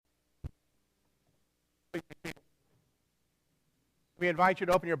We invite you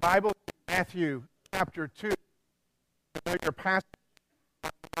to open your Bible to Matthew chapter 2. Your passage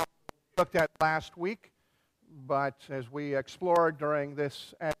we looked at last week, but as we explored during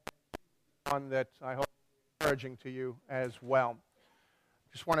this one that I hope is encouraging to you as well.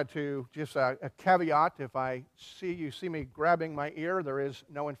 Just wanted to, a caveat, if I see me grabbing my ear, there is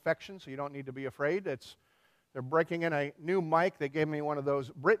no infection, so you don't need to be afraid. They're breaking in a new mic. They gave me one of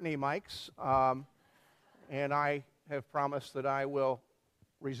those Britney mics, and I have promised that I will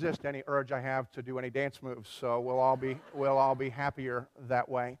resist any urge I have to do any dance moves. So we'll all be happier that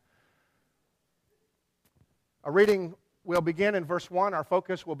way. Our reading will begin in verse 1. Our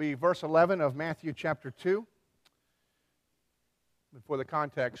focus will be verse 11 of Matthew chapter 2. But for the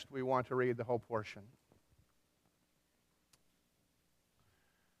context, we want to read the whole portion.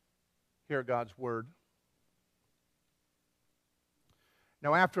 Hear God's word.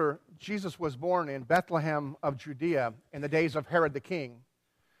 Now after Jesus was born in Bethlehem of Judea in the days of Herod the king,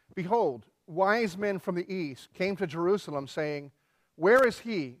 behold, wise men from the east came to Jerusalem, saying, "Where is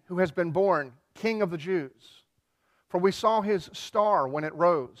he who has been born King of the Jews? For we saw his star when it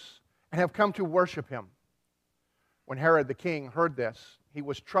rose, and have come to worship him." When Herod the king heard this, he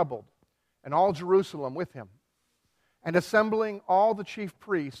was troubled, and all Jerusalem with him. And assembling all the chief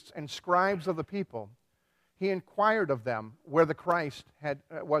priests and scribes of the people, he inquired of them where the Christ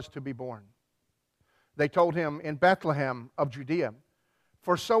was to be born. They told him, "In Bethlehem of Judea,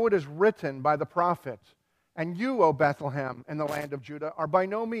 for so it is written by the prophet, and you, O Bethlehem, in the land of Judah, are by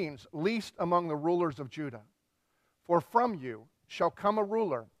no means least among the rulers of Judah. For from you shall come a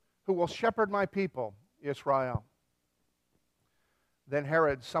ruler who will shepherd my people, Israel." Then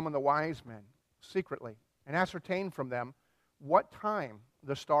Herod summoned the wise men secretly and ascertained from them what time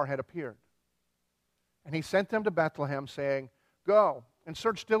the star had appeared. And he sent them to Bethlehem, saying, "Go and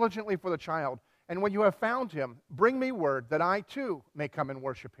search diligently for the child, and when you have found him, bring me word that I too may come and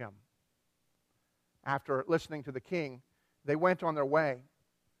worship him." After listening to the king, they went on their way.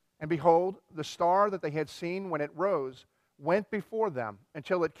 And behold, the star that they had seen when it rose went before them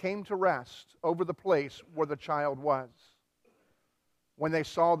until it came to rest over the place where the child was. When they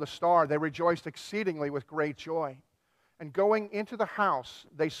saw the star, they rejoiced exceedingly with great joy. And going into the house,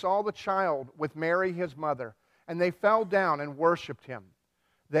 they saw the child with Mary his mother, and they fell down and worshipped him.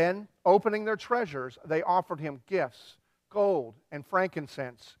 Then, opening their treasures, they offered him gifts, gold and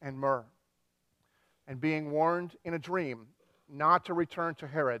frankincense and myrrh. And being warned in a dream not to return to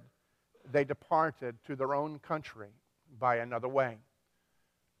Herod, they departed to their own country by another way.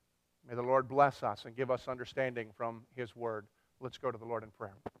 May the Lord bless us and give us understanding from his word. Let's go to the Lord in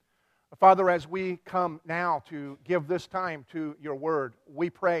prayer. Father, as we come now to give this time to your word, we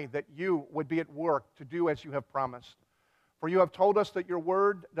pray that you would be at work to do as you have promised. For you have told us that your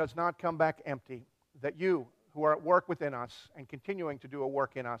word does not come back empty, that you, who are at work within us and continuing to do a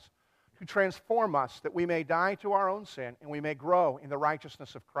work in us, to transform us, that we may die to our own sin and we may grow in the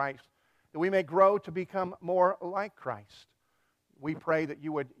righteousness of Christ, that we may grow to become more like Christ. We pray that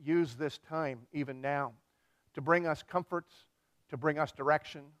you would use this time, even now, to bring us comfort, to bring us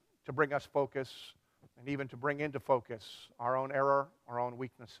direction, to bring us focus, and even to bring into focus our own error, our own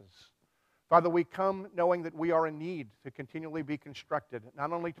weaknesses. Father, we come knowing that we are in need to continually be constructed,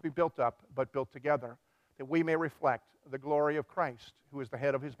 not only to be built up, but built together, that we may reflect the glory of Christ, who is the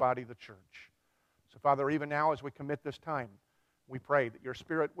head of his body, the church. So, Father, even now as we commit this time, we pray that your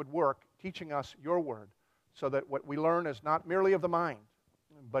Spirit would work, teaching us your word, so that what we learn is not merely of the mind,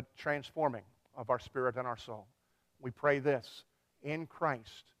 but transforming of our spirit and our soul. We pray this in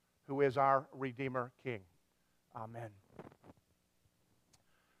Christ, who is our Redeemer King. Amen.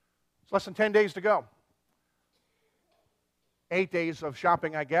 It's less than 10 days to go. 8 days of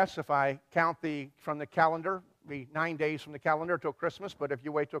shopping, I guess, if I count from the calendar, the 9 days from the calendar till Christmas, but if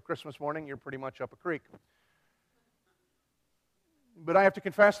you wait till Christmas morning, you're pretty much up a creek. But I have to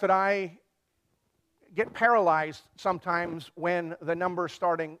confess that I get paralyzed sometimes when the number's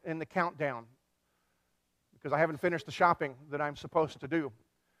starting in the countdown, because I haven't finished the shopping that I'm supposed to do.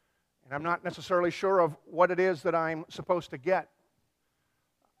 And I'm not necessarily sure of what it is that I'm supposed to get.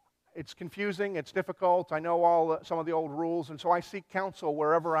 It's confusing, it's difficult, I know some of the old rules, and so I seek counsel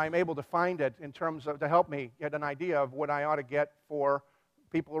wherever I'm able to find it in terms of to help me get an idea of what I ought to get for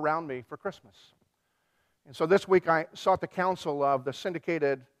people around me for Christmas. And so this week I sought the counsel of the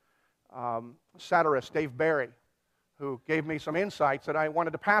syndicated satirist Dave Barry, who gave me some insights that I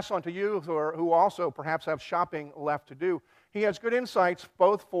wanted to pass on to you who also perhaps have shopping left to do. He has good insights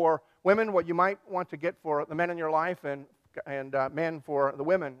both for women, what you might want to get for the men in your life, and men for the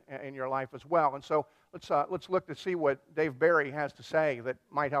women in your life as well. And so let's look to see what Dave Barry has to say that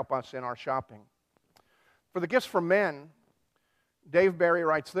might help us in our shopping. For the gifts for men, Dave Barry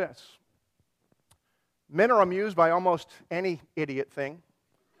writes this: men are amused by almost any idiot thing.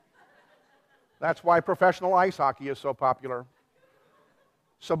 That's why professional ice hockey is so popular.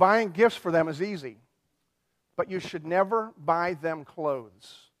 So buying gifts for them is easy, but you should never buy them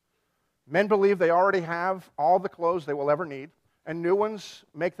clothes. Men believe they already have all the clothes they will ever need, and new ones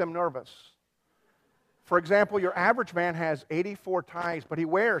make them nervous. For example, your average man has 84 ties, but he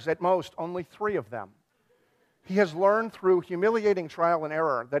wears at most only 3 of them. He has learned through humiliating trial and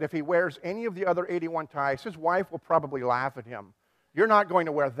error that if he wears any of the other 81 ties, his wife will probably laugh at him. You're not going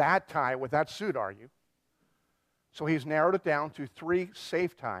to wear that tie with that suit, are you? So he's narrowed it down to 3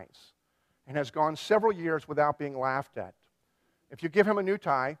 safe ties and has gone several years without being laughed at. If you give him a new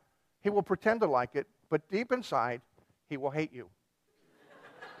tie, he will pretend to like it, but deep inside, he will hate you.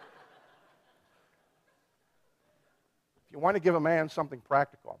 If you want to give a man something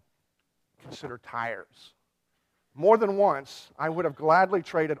practical, consider tires. More than once, I would have gladly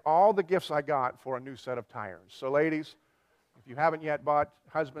traded all the gifts I got for a new set of tires. So ladies, if you haven't yet bought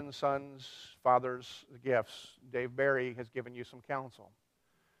husbands, sons, fathers gifts, Dave Barry has given you some counsel.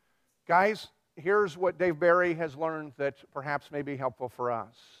 Guys, here's what Dave Barry has learned that perhaps may be helpful for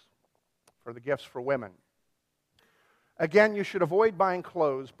us, for the gifts for women. Again, you should avoid buying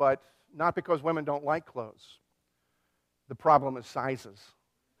clothes, but not because women don't like clothes. The problem is sizes.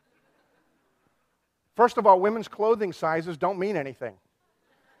 First of all, women's clothing sizes don't mean anything.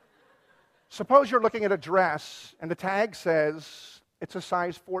 Suppose you're looking at a dress and the tag says it's a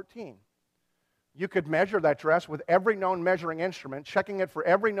size 14. You could measure that dress with every known measuring instrument, checking it for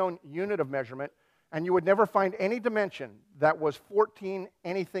every known unit of measurement, and you would never find any dimension that was 14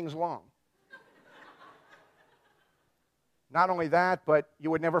 anythings long. Not only that, but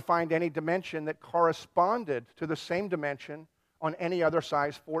you would never find any dimension that corresponded to the same dimension on any other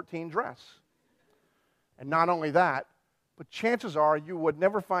size 14 dress. And not only that, but chances are you would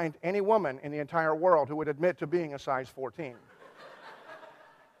never find any woman in the entire world who would admit to being a size 14.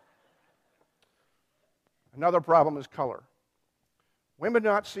 Another problem is color. Women do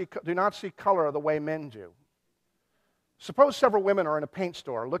not see color the way men do. Suppose several women are in a paint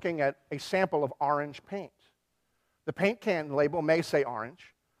store looking at a sample of orange paint. The paint can label may say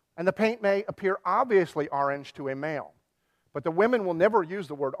orange, and the paint may appear obviously orange to a male, but the women will never use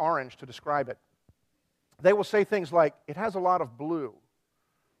the word orange to describe it. They will say things like, it has a lot of blue,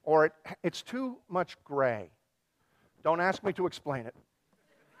 or it's too much gray. Don't ask me to explain it.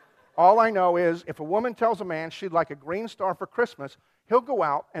 All I know is if a woman tells a man she'd like a green star for Christmas, he'll go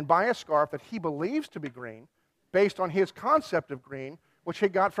out and buy a scarf that he believes to be green based on his concept of green, which he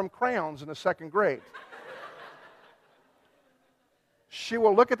got from crayons in the 2nd grade. She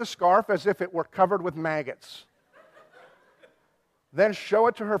will look at the scarf as if it were covered with maggots. Then show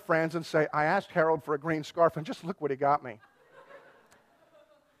it to her friends and say, I asked Harold for a green scarf and just look what he got me.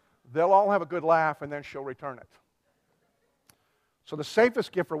 They'll all have a good laugh and then she'll return it. So the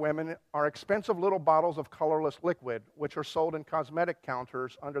safest gift for women are expensive little bottles of colorless liquid, which are sold in cosmetic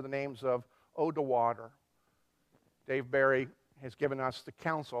counters under the names of Eau de Water. Dave Barry has given us the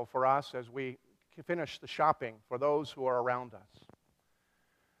counsel for us as we finish the shopping for those who are around us.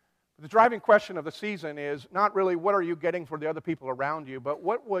 The driving question of the season is not really what are you getting for the other people around you, but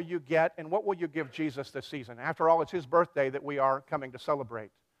what will you get and what will you give Jesus this season? After all, it's his birthday that we are coming to celebrate.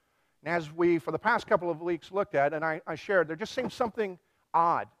 And as we, for the past couple of weeks, looked at, and I shared, there just seems something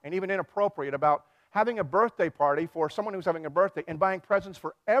odd and even inappropriate about having a birthday party for someone who's having a birthday and buying presents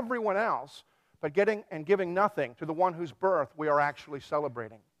for everyone else, but getting and giving nothing to the one whose birth we are actually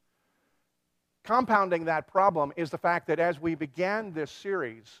celebrating. Compounding that problem is the fact that as we began this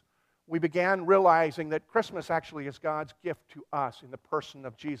series, we began realizing that Christmas actually is God's gift to us in the person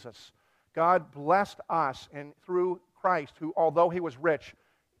of Jesus. God blessed us, and through Christ, who, although he was rich,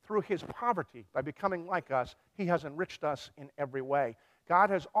 through his poverty, by becoming like us, he has enriched us in every way. God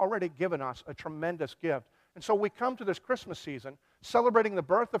has already given us a tremendous gift. And so we come to this Christmas season celebrating the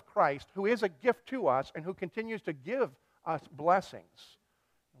birth of Christ, who is a gift to us and who continues to give us blessings.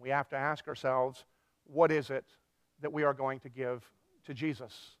 We have to ask ourselves, what is it that we are going to give to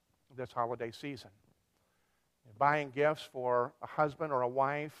Jesus this holiday season? Buying gifts for a husband or a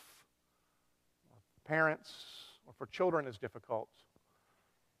wife, or parents, or for children is difficult.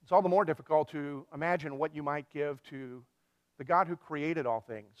 It's all the more difficult to imagine what you might give to the God who created all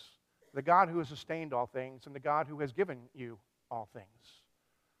things, the God who has sustained all things, and the God who has given you all things.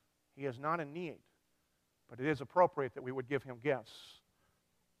 He is not in need, but it is appropriate that we would give him gifts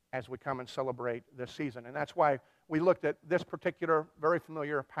as we come and celebrate this season. And that's why we looked at this particular very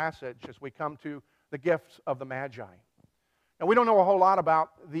familiar passage as we come to the gifts of the Magi. Now, we don't know a whole lot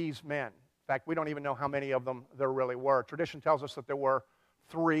about these men. In fact, we don't even know how many of them there really were. Tradition tells us that there were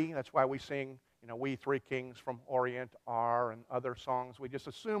 3. That's why we sing, We Three Kings from Orient Are and other songs. We just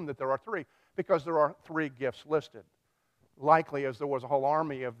assume that there are 3 because there are 3 gifts listed. Likely as there was a whole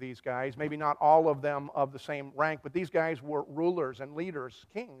army of these guys, maybe not all of them of the same rank, but these guys were rulers and leaders,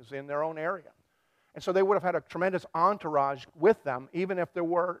 kings in their own area. And so they would have had a tremendous entourage with them, even if there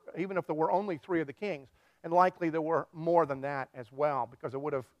were only 3 of the kings. And likely there were more than that as well, because it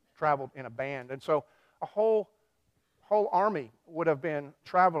would have traveled in a band. And so a whole army would have been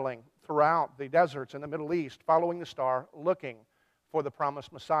traveling throughout the deserts in the Middle East, following the star, looking for the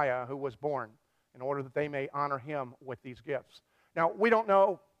promised Messiah who was born, in order that they may honor him with these gifts. Now, we don't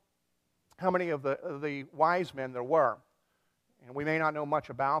know how many of the wise men there were, and we may not know much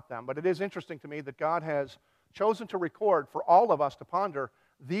about them, but it is interesting to me that God has chosen to record for all of us to ponder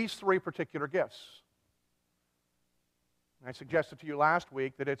these 3 particular gifts. And I suggested to you last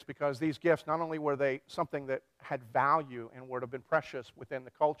week that it's because these gifts, not only were they something that had value and would have been precious within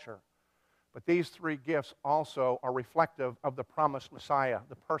the culture, but these 3 gifts also are reflective of the promised Messiah,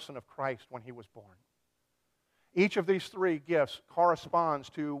 the person of Christ when he was born. Each of these 3 gifts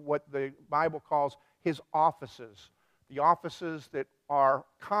corresponds to what the Bible calls his offices, the offices that are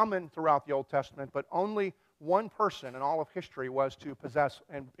common throughout the Old Testament, but only one person in all of history was to possess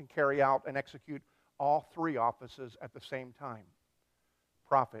and carry out and execute all 3 offices at the same time: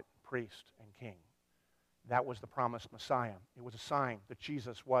 prophet, priest, and king. That was the promised Messiah. It was a sign that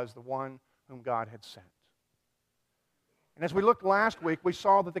Jesus was the one whom God had sent. And as we looked last week, we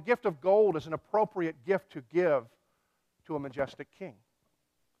saw that the gift of gold is an appropriate gift to give to a majestic king.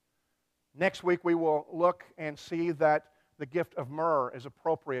 Next week, we will look and see that the gift of myrrh is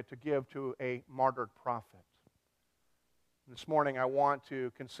appropriate to give to a martyred prophet. This morning, I want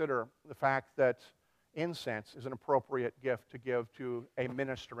to consider the fact that incense is an appropriate gift to give to a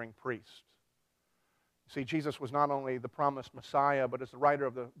ministering priest. See, Jesus was not only the promised Messiah, but as the writer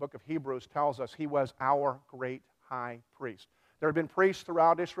of the book of Hebrews tells us, he was our great high priest. There have been priests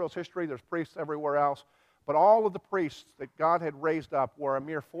throughout Israel's history. There's priests everywhere else. But all of the priests that God had raised up were a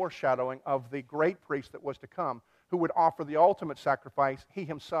mere foreshadowing of the great priest that was to come, who would offer the ultimate sacrifice. He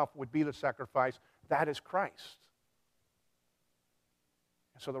himself would be the sacrifice. That is Christ.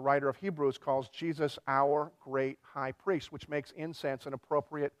 So the writer of Hebrews calls Jesus our great high priest, which makes incense an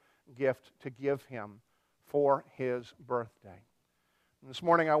appropriate gift to give him for his birthday. And this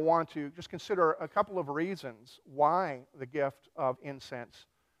morning I want to just consider a couple of reasons why the gift of incense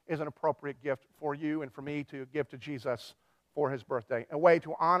is an appropriate gift for you and for me to give to Jesus for his birthday. A way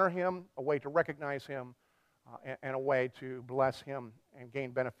to honor him, a way to recognize him, and a way to bless him and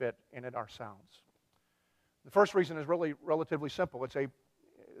gain benefit in it ourselves. The first reason is really relatively simple. It's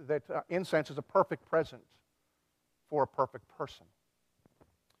that incense is a perfect present for a perfect person.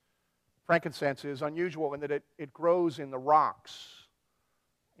 Frankincense is unusual in that it grows in the rocks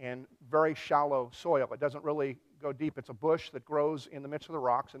in very shallow soil. It doesn't really go deep. It's a bush that grows in the midst of the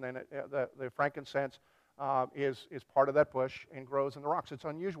rocks, and then the frankincense is part of that bush and grows in the rocks. It's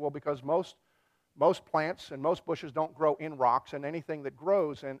unusual because most plants and most bushes don't grow in rocks, and anything that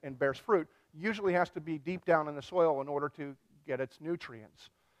grows and bears fruit usually has to be deep down in the soil in order to get its nutrients.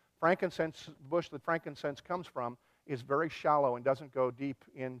 Frankincense, the bush that frankincense comes from, is very shallow and doesn't go deep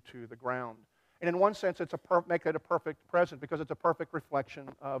into the ground. And in one sense, make it a perfect present because it's a perfect reflection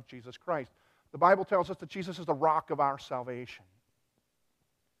of Jesus Christ. The Bible tells us that Jesus is the rock of our salvation.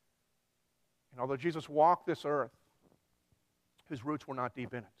 And although Jesus walked this earth, his roots were not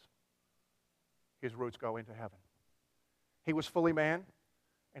deep in it. His roots go into heaven. He was fully man,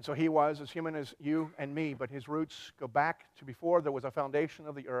 and so he was as human as you and me, but his roots go back to before there was a foundation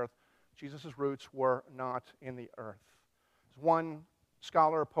of the earth. Jesus' roots were not in the earth. As one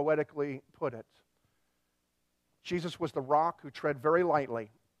scholar poetically put it, Jesus was the rock who tread very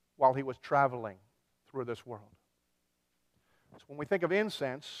lightly while he was traveling through this world. So when we think of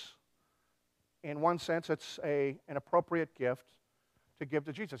incense, in one sense, it's an appropriate gift to give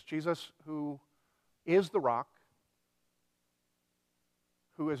to Jesus. Jesus, who is the rock,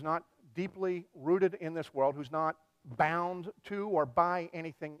 who is not deeply rooted in this world, who's not bound to or by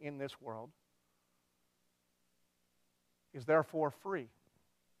anything in this world, is therefore free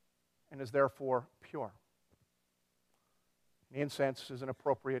and is therefore pure. And incense is an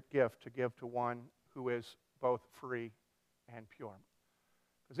appropriate gift to give to one who is both free and pure.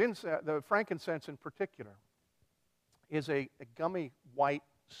 Because the frankincense in particular is a gummy white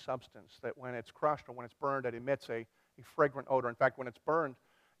substance that when it's crushed or when it's burned, it emits a fragrant odor. In fact, when it's burned,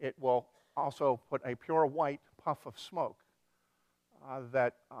 it will also put a pure white puff of smoke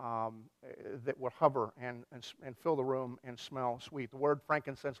that would hover and fill the room and smell sweet. The word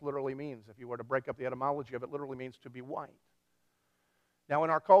frankincense literally means, if you were to break up the etymology of it, literally means to be white. Now, in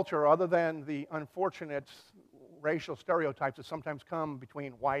our culture, other than the unfortunate racial stereotypes that sometimes come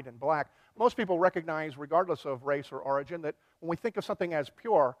between white and black, most people recognize, regardless of race or origin, that when we think of something as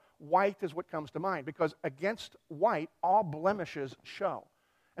pure, white is what comes to mind, because against white, all blemishes show.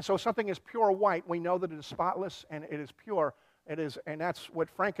 And so if something is pure white, we know that it is spotless and it is pure. And that's what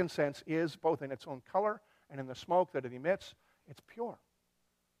frankincense is, both in its own color and in the smoke that it emits. It's pure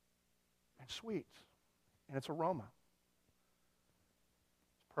and sweet in its aroma.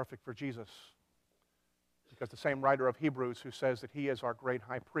 It's perfect for Jesus, because the same writer of Hebrews, who says that he is our great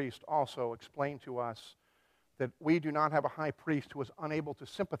high priest, also explained to us that we do not have a high priest who is unable to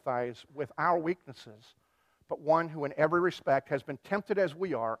sympathize with our weaknesses, but one who in every respect has been tempted as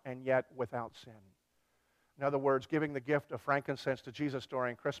we are, and yet without sin. In other words, giving the gift of frankincense to Jesus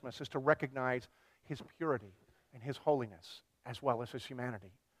during Christmas is to recognize his purity and his holiness, as well as his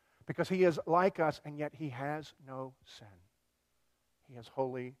humanity. Because he is like us, and yet he has no sin. He is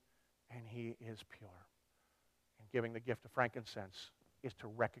holy, and he is pure. And giving the gift of frankincense is to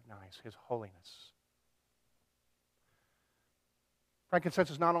recognize his holiness. Frankincense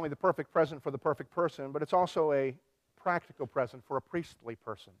is not only the perfect present for the perfect person, but it's also a practical present for a priestly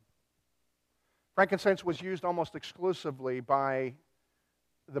person. Frankincense was used almost exclusively by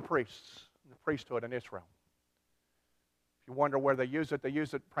the priests, the priesthood in Israel. If you wonder where they use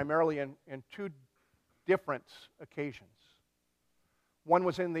it primarily in two different occasions. One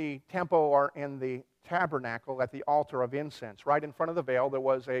was in the temple or in the tabernacle at the altar of incense. Right in front of the veil, there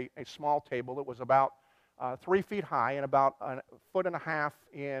was a small table that was about 3 feet high and about 1.5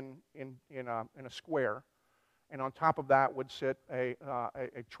 feet in a square. And on top of that would sit a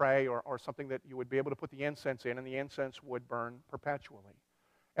tray or something that you would be able to put the incense in, and the incense would burn perpetually.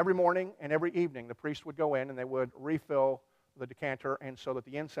 Every morning and every evening, the priest would go in and they would refill the decanter, and so that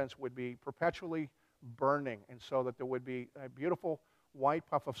the incense would be perpetually burning, and so that there would be a beautiful white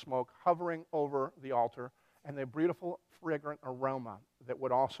puff of smoke hovering over the altar, and the beautiful fragrant aroma that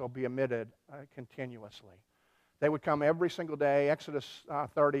would also be emitted continuously. They would come every single day. Exodus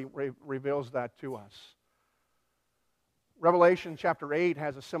 30 reveals that to us. Revelation chapter 8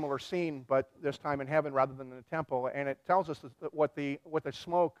 has a similar scene, but this time in heaven rather than in the temple, and it tells us what the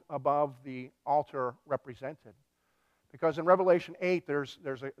smoke above the altar represented. Because in Revelation 8, there's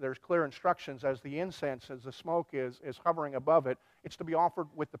clear instructions as the incense, as the smoke is hovering above it, it's to be offered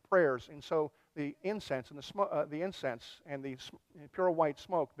with the prayers. And so the incense and the pure white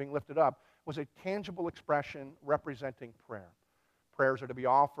smoke being lifted up was a tangible expression representing prayer. Prayers are to be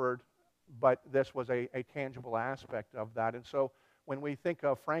offered, but this was a tangible aspect of that. And so when we think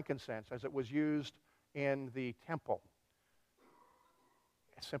of frankincense as it was used in the temple,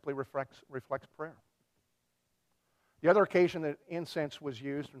 it simply reflects prayer. The other occasion that incense was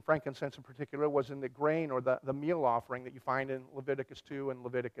used, and frankincense in particular, was in the grain or the meal offering that you find in Leviticus 2 and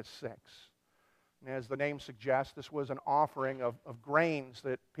Leviticus 6. And as the name suggests, this was an offering of grains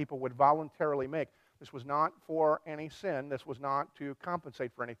that people would voluntarily make. This was not for any sin. This was not to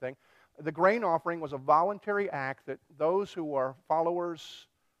compensate for anything. The grain offering was a voluntary act that those who are followers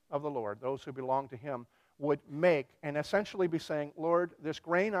of the Lord, those who belong to him, would make and essentially be saying, Lord, this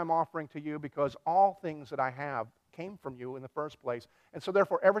grain I'm offering to you because all things that I have came from you in the first place. And so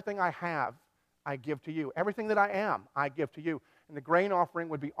therefore, everything I have, I give to you. Everything that I am, I give to you. And the grain offering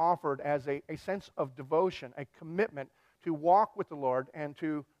would be offered as a sense of devotion, a commitment to walk with the Lord and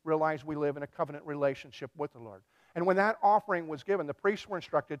to realize we live in a covenant relationship with the Lord. And when that offering was given, the priests were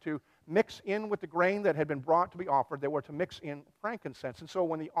instructed to mix in with the grain that had been brought to be offered. They were to mix in frankincense. And so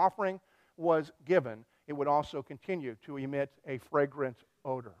when the offering was given, it would also continue to emit a fragrant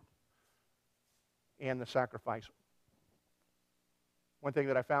odor in the sacrifice. One thing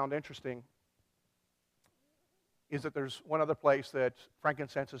that I found interesting is that there's one other place that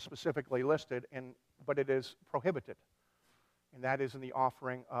frankincense is specifically listed, but it is prohibited, and that is in the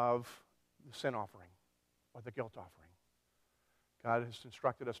offering of the sin offering or the guilt offering. God has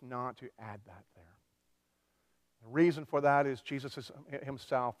instructed us not to add that there. The reason for that is Jesus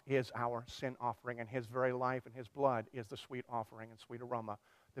himself is our sin offering, and his very life and his blood is the sweet offering and sweet aroma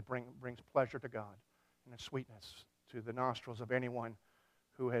that brings pleasure to God and a sweetness to the nostrils of anyone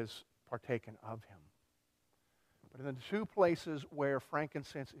who has partaken of him. But in the two places where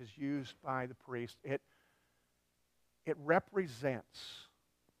frankincense is used by the priest, it represents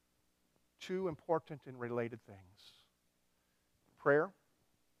two important and related things: prayer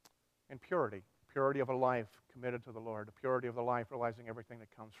and purity. Purity of a life committed to the Lord, the purity of the life realizing everything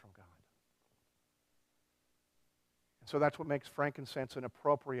that comes from God. And So that's what makes frankincense an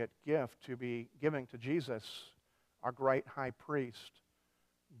appropriate gift to be giving to Jesus, our great high priest,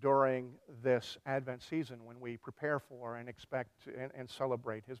 during this Advent season when we prepare for and expect and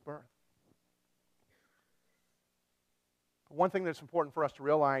celebrate his birth. But one thing that's important for us to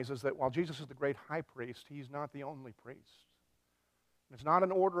realize is that while Jesus is the great high priest, he's not the only priest. It's not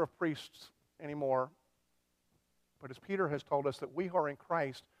an order of priests anymore, but as Peter has told us, that we who are in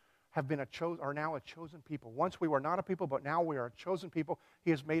Christ are now a chosen people. Once we were not a people, but now we are a chosen people.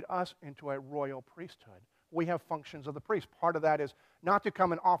 He has made us into a royal priesthood. We have functions of the priest. Part of that is not to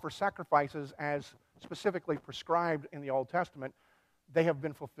come and offer sacrifices as specifically prescribed in the Old Testament. They have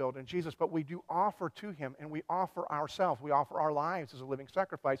been fulfilled in Jesus, but we do offer to him, and we offer ourselves. We offer our lives as a living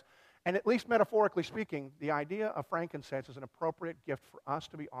sacrifice. And at least metaphorically speaking, the idea of frankincense is an appropriate gift for us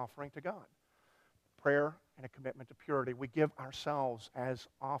to be offering to God. Prayer and a commitment to purity. We give ourselves as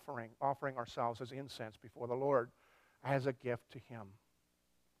offering ourselves as incense before the Lord as a gift to him.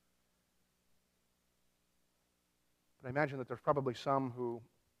 But I imagine that there's probably some who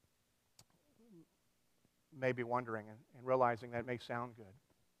may be wondering and realizing that it may sound good.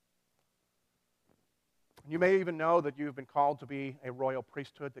 You may even know that you've been called to be a royal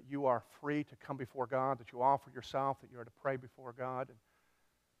priesthood, that you are free to come before God, that you offer yourself, that you are to pray before God.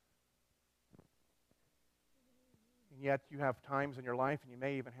 And yet you have times in your life, and you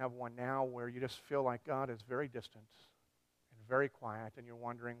may even have one now, where you just feel like God is very distant and very quiet, and you're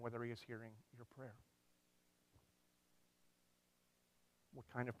wondering whether he is hearing your prayer. What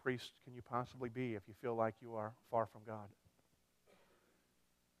kind of priest can you possibly be if you feel like you are far from God?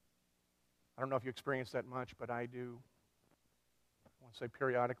 I don't know if you experience that much, but I do. I want to say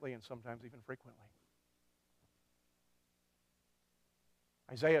periodically and sometimes even frequently.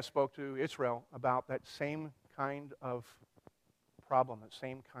 Isaiah spoke to Israel about that same kind of problem, that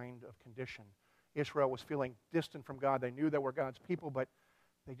same kind of condition. Israel was feeling distant from God. They knew they were God's people, but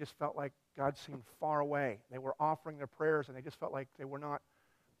they just felt like God seemed far away. They were offering their prayers, and they just felt like they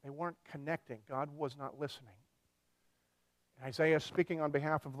weren't connecting. God was not listening. And Isaiah, speaking on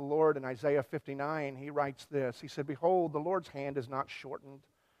behalf of the Lord in Isaiah 59, he writes this. He said, "Behold, the Lord's hand is not shortened,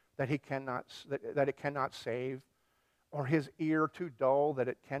 that it cannot save, or his ear too dull that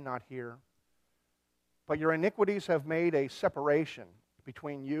it cannot hear. But your iniquities have made a separation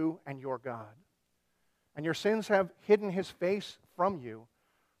between you and your God. And your sins have hidden his face from you,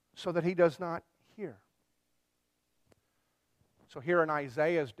 so that he does not hear." So here in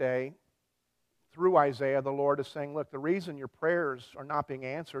Isaiah's day, through Isaiah, the Lord is saying, look, the reason your prayers are not being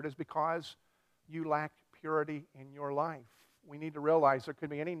answered is because you lack purity in your life. We need to realize there could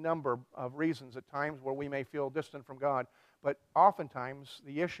be any number of reasons at times where we may feel distant from God, but oftentimes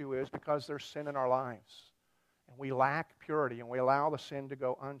the issue is because there's sin in our lives. And we lack purity, and we allow the sin to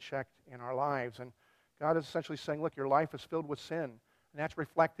go unchecked in our lives. And God is essentially saying, look, your life is filled with sin. And that's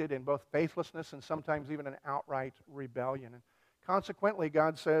reflected in both faithlessness and sometimes even an outright rebellion. And consequently,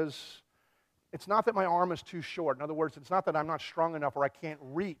 God says, it's not that my arm is too short. In other words, it's not that I'm not strong enough or I can't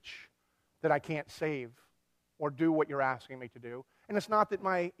reach, that I can't save or do what you're asking me to do. And it's not that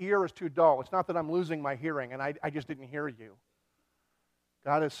my ear is too dull. It's not that I'm losing my hearing and I just didn't hear you.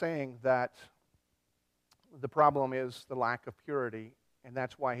 God is saying that the problem is the lack of purity, and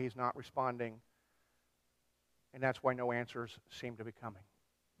that's why he's not responding, and that's why no answers seem to be coming.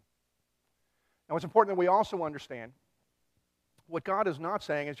 Now, it's important that we also understand what God is not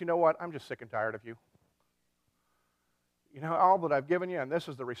saying is, you know what, I'm just sick and tired of you. You know, all that I've given you, and this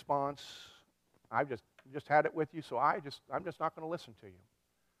is the response. I've just had it with you, so I'm just not going to listen to you.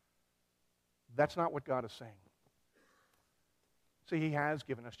 That's not what God is saying. See, he has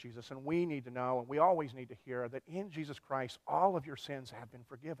given us Jesus, and we need to know, and we always need to hear, that in Jesus Christ, all of your sins have been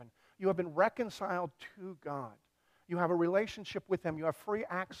forgiven. You have been reconciled to God. You have a relationship with him. You have free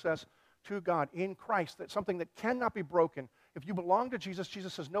access to God in Christ. That's something that cannot be broken. If you belong to Jesus,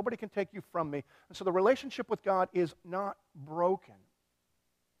 Jesus says, nobody can take you from me. And so the relationship with God is not broken.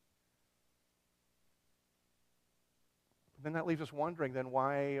 But then that leaves us wondering, then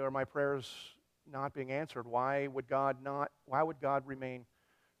why are my prayers not being answered? Why would God remain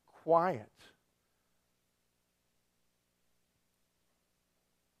quiet?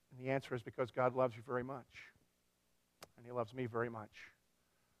 And the answer is because God loves you very much. And he loves me very much.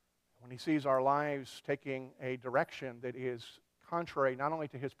 When he sees our lives taking a direction that is contrary not only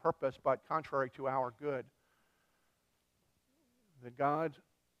to his purpose, but contrary to our good, that God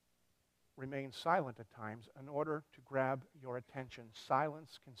remains silent at times in order to grab your attention.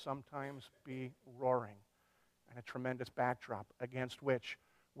 Silence can sometimes be roaring and a tremendous backdrop against which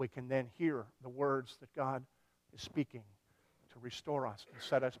we can then hear the words that God is speaking to restore us and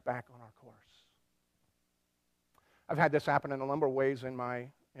set us back on our course. I've had this happen in a number of ways in my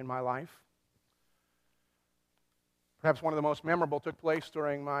life. Perhaps one of the most memorable took place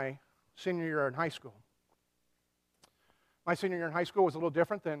during my senior year in high school. My senior year in high school was a little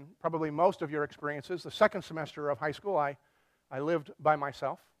different than probably most of your experiences. The second semester of high school, I lived by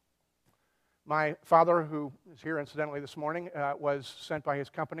myself. My father, who is here incidentally this morning, was sent by his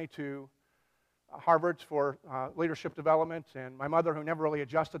company to Harvard for leadership development, and my mother, who never really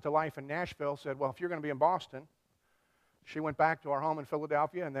adjusted to life in Nashville, said, well, if you're going to be in Boston, she went back to our home in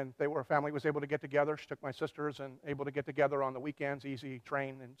Philadelphia, and then family was able to get together. She took my sisters and able to get together on the weekends, easy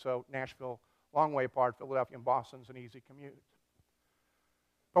train, and so Nashville, long way apart, Philadelphia and Boston's an easy commute.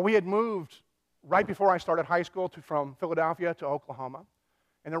 But we had moved right before I started high school from Philadelphia to Oklahoma,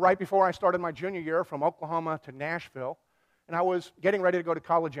 and then right before I started my junior year from Oklahoma to Nashville, and I was getting ready to go to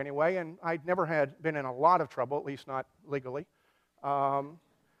college anyway, and I'd never had been in a lot of trouble, at least not legally.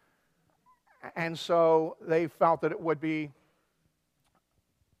 And so they felt that it would be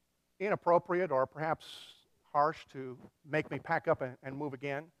inappropriate or perhaps harsh to make me pack up and move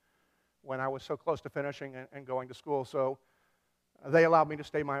again when I was so close to finishing and going to school. So they allowed me to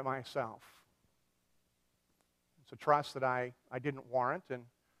stay by myself. It's a trust that I didn't warrant, and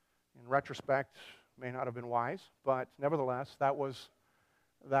in retrospect may not have been wise, but nevertheless, that was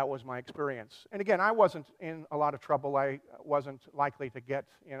my experience. And again, I wasn't in a lot of trouble. I wasn't likely to get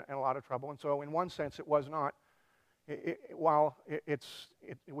in a lot of trouble. And so in one sense, it was not. While it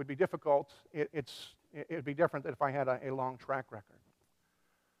would be difficult, it would be different if I had a long track record.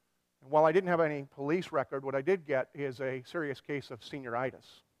 And while I didn't have any police record, what I did get is a serious case of senioritis.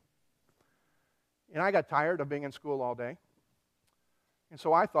 And I got tired of being in school all day. And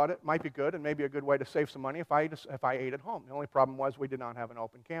so I thought it might be good and maybe a good way to save some money if I ate at home. The only problem was we did not have an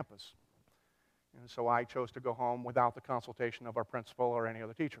open campus. And so I chose to go home without the consultation of our principal or any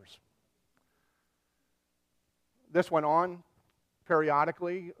other teachers. This went on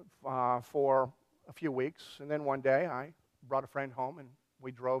periodically for a few weeks. And then one day I brought a friend home and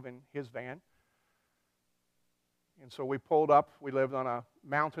we drove in his van. And so we pulled up. We lived on a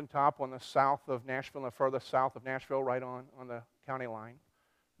mountaintop on the south of Nashville, the furthest south of Nashville, right on the county line.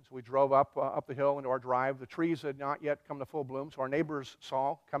 And so we drove up the hill into our drive. The trees had not yet come to full bloom, so our neighbors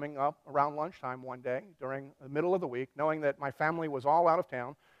saw coming up around lunchtime one day during the middle of the week, knowing that my family was all out of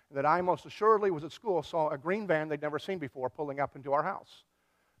town, and that I most assuredly was at school, saw a green van they'd never seen before pulling up into our house,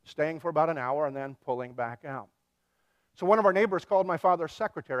 staying for about an hour and then pulling back out. So one of our neighbors called my father's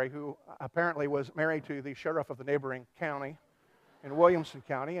secretary, who apparently was married to the sheriff of the neighboring county in Williamson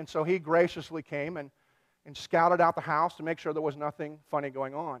County, and so he graciously came and scouted out the house to make sure there was nothing funny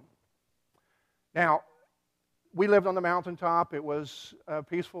going on. Now, we lived on the mountaintop. It was a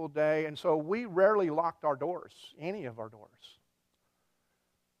peaceful day, and so we rarely locked our doors, any of our doors.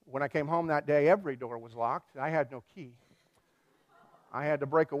 When I came home that day, every door was locked. I had no key. I had to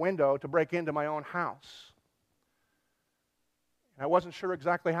break a window to break into my own house. I wasn't sure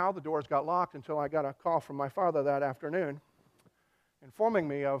exactly how the doors got locked until I got a call from my father that afternoon informing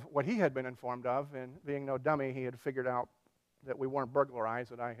me of what he had been informed of, and being no dummy, he had figured out that we weren't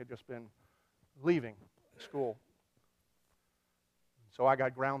burglarized, that I had just been leaving school. So I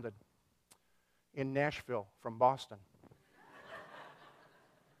got grounded in Nashville from Boston.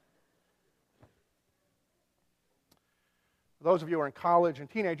 Those of you who are in college and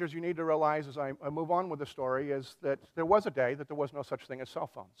teenagers, you need to realize as I move on with the story is that there was a day that there was no such thing as cell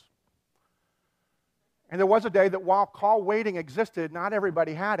phones. And there was a day that while call waiting existed, not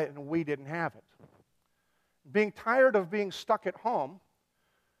everybody had it and we didn't have it. Being tired of being stuck at home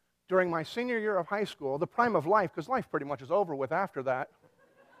during my senior year of high school, the prime of life, because life pretty much is over with after that,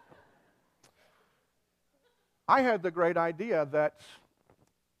 I had the great idea that,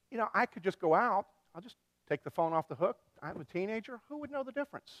 I could just go out, I'll just take the phone off the hook. I'm a teenager. Who would know the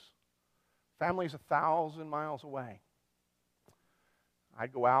difference? Family's 1,000 miles away.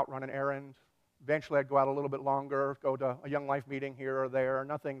 I'd go out, run an errand. Eventually, I'd go out a little bit longer, go to a Young Life meeting here or there,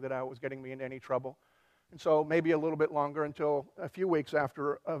 nothing that was getting me into any trouble. And so maybe a little bit longer until a few weeks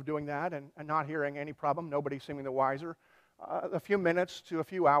after of doing that and not hearing any problem, nobody seeming the wiser. A few minutes to a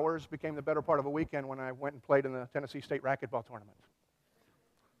few hours became the better part of a weekend when I went and played in the Tennessee State racquetball tournament.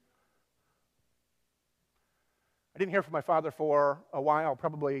 I didn't hear from my father for a while,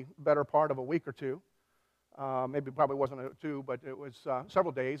 probably better part of a week or two. Probably wasn't two, but it was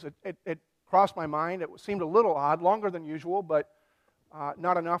several days. It crossed my mind. It seemed a little odd, longer than usual, but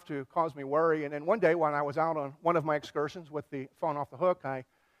not enough to cause me worry. And then one day when I was out on one of my excursions with the phone off the hook, I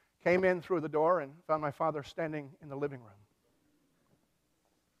came in through the door and found my father standing in the living room.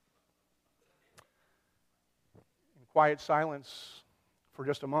 In quiet silence for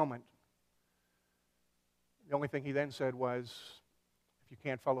just a moment, The only thing he then said was, if you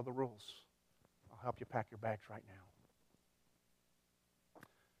can't follow the rules, I'll help you pack your bags right now.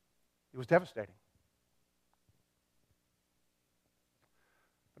 It was devastating.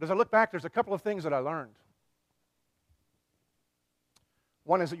 But as I look back, there's a couple of things that I learned.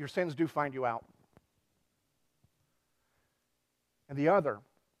 One is that your sins do find you out. And the other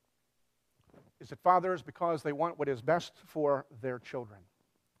is that fathers, because they want what is best for their children,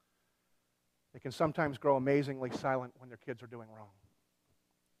 they can sometimes grow amazingly silent when their kids are doing wrong.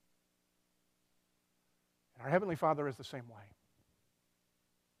 And our Heavenly Father is the same way.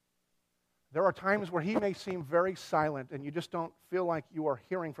 There are times where He may seem very silent and you just don't feel like you are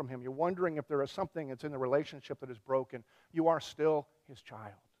hearing from Him. You're wondering if there is something that's in the relationship that is broken. You are still His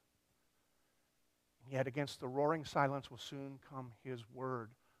child. And yet against the roaring silence will soon come His word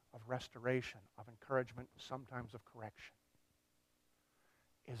of restoration, of encouragement, sometimes of correction.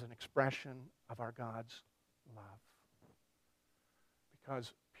 Is an expression of our God's love.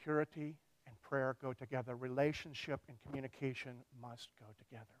 Because purity and prayer go together. Relationship and communication must go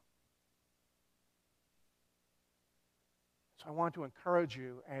together. So I want to encourage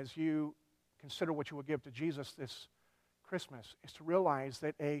you as you consider what you will give to Jesus this Christmas is to realize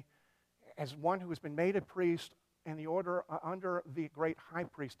that as one who has been made a priest in the order under the great high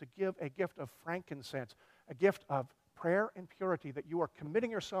priest, to give a gift of frankincense, a gift of prayer and purity, that you are committing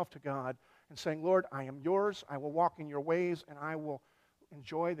yourself to God and saying, Lord, I am yours, I will walk in your ways, and I will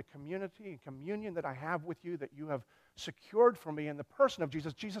enjoy the community and communion that I have with you, that you have secured for me in the person of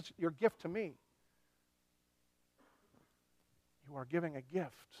Jesus. Jesus, your gift to me. You are giving a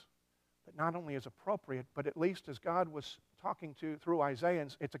gift that not only is appropriate, but at least as God was talking to through Isaiah,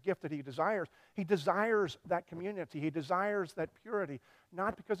 it's a gift that He desires. He desires that community. He desires that purity,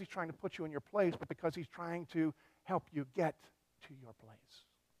 not because He's trying to put you in your place, but because He's trying to help you get to your place.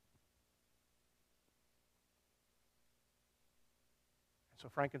 And so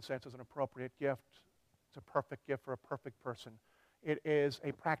frankincense is an appropriate gift. It's a perfect gift for a perfect person. It is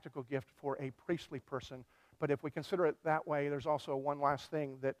a practical gift for a priestly person. But if we consider it that way, there's also one last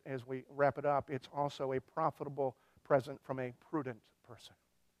thing that as we wrap it up, it's also a profitable present from a prudent person.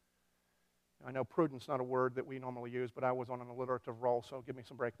 I know prudent's not a word that we normally use, but I was on an alliterative roll, so give me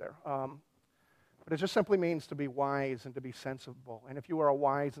some break there. But it just simply means to be wise and to be sensible. And if you are a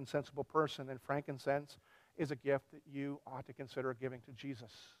wise and sensible person, then frankincense is a gift that you ought to consider giving to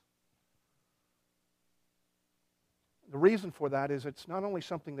Jesus. The reason for that is it's not only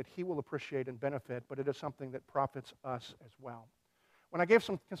something that He will appreciate and benefit, but it is something that profits us as well. When I gave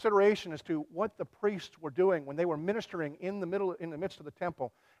some consideration as to what the priests were doing when they were ministering in the midst of the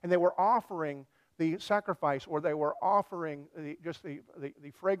temple, and they were offering the sacrifice, or they were offering the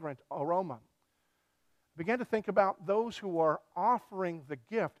fragrant aroma, I began to think about those who are offering the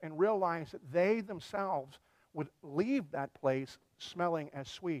gift and realize that they themselves would leave that place smelling as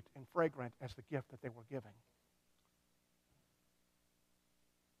sweet and fragrant as the gift that they were giving.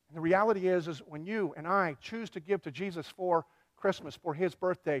 And the reality is when you and I choose to give to Jesus for Christmas, for His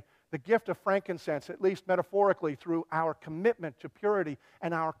birthday, the gift of frankincense, at least metaphorically, through our commitment to purity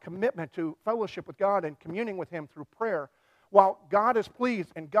and our commitment to fellowship with God and communing with Him through prayer, while God is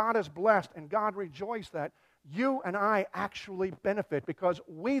pleased and God is blessed and God rejoiced, that you and I actually benefit because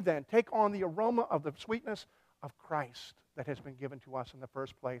we then take on the aroma of the sweetness of Christ that has been given to us in the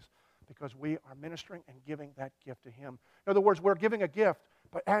first place, because we are ministering and giving that gift to Him. In other words, we're giving a gift,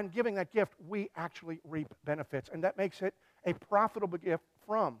 and giving that gift, we actually reap benefits. And that makes it a profitable gift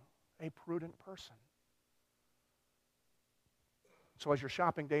from a prudent person. So as your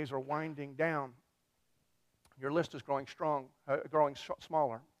shopping days are winding down, your list is growing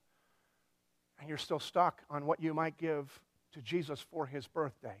smaller, and you're still stuck on what you might give to Jesus for His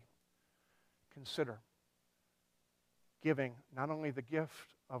birthday, consider giving not only the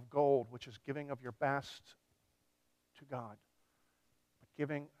gift of gold, which is giving of your best to God, but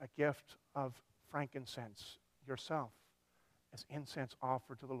giving a gift of frankincense yourself as incense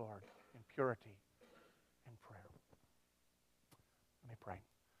offered to the Lord in purity and prayer. Let me pray.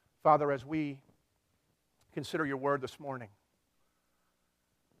 Father, as we consider your word this morning,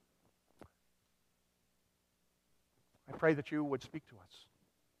 I pray that you would speak to us.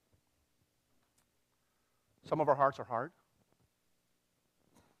 Some of our hearts are hard,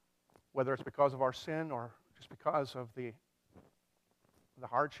 whether it's because of our sin or just because of the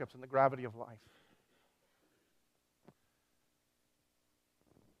hardships and the gravity of life.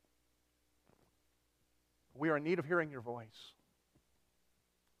 We are in need of hearing your voice,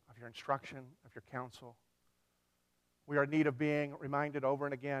 of your instruction, of your counsel. We are in need of being reminded over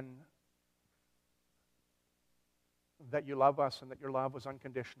and again that you love us and that your love was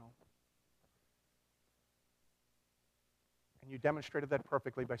unconditional. And you demonstrated that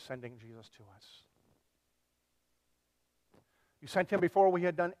perfectly by sending Jesus to us. You sent him before we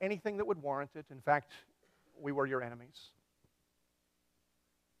had done anything that would warrant it. In fact, we were your enemies.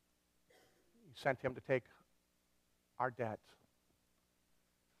 You sent him to take our debt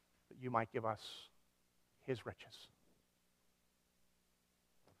that you might give us his riches.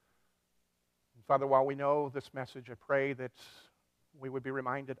 And Father, while we know this message, I pray that we would be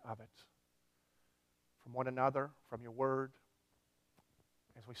reminded of it from one another, from your word,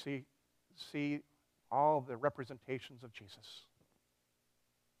 as we see all the representations of Jesus.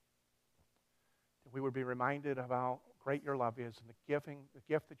 That we would be reminded of how great your love is and the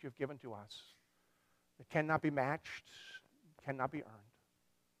gift that you've given to us that cannot be matched, cannot be earned.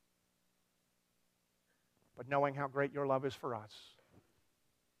 But knowing how great your love is for us,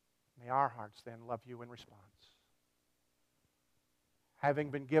 may our hearts then love you in response.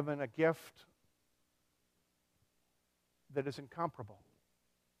 Having been given a gift that is incomparable,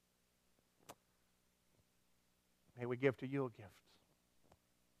 may we give to you a gift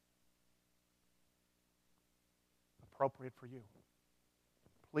appropriate for you,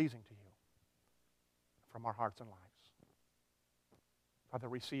 pleasing to you, from our hearts and lives. Father,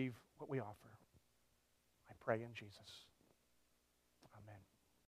 receive what we offer. I pray in Jesus.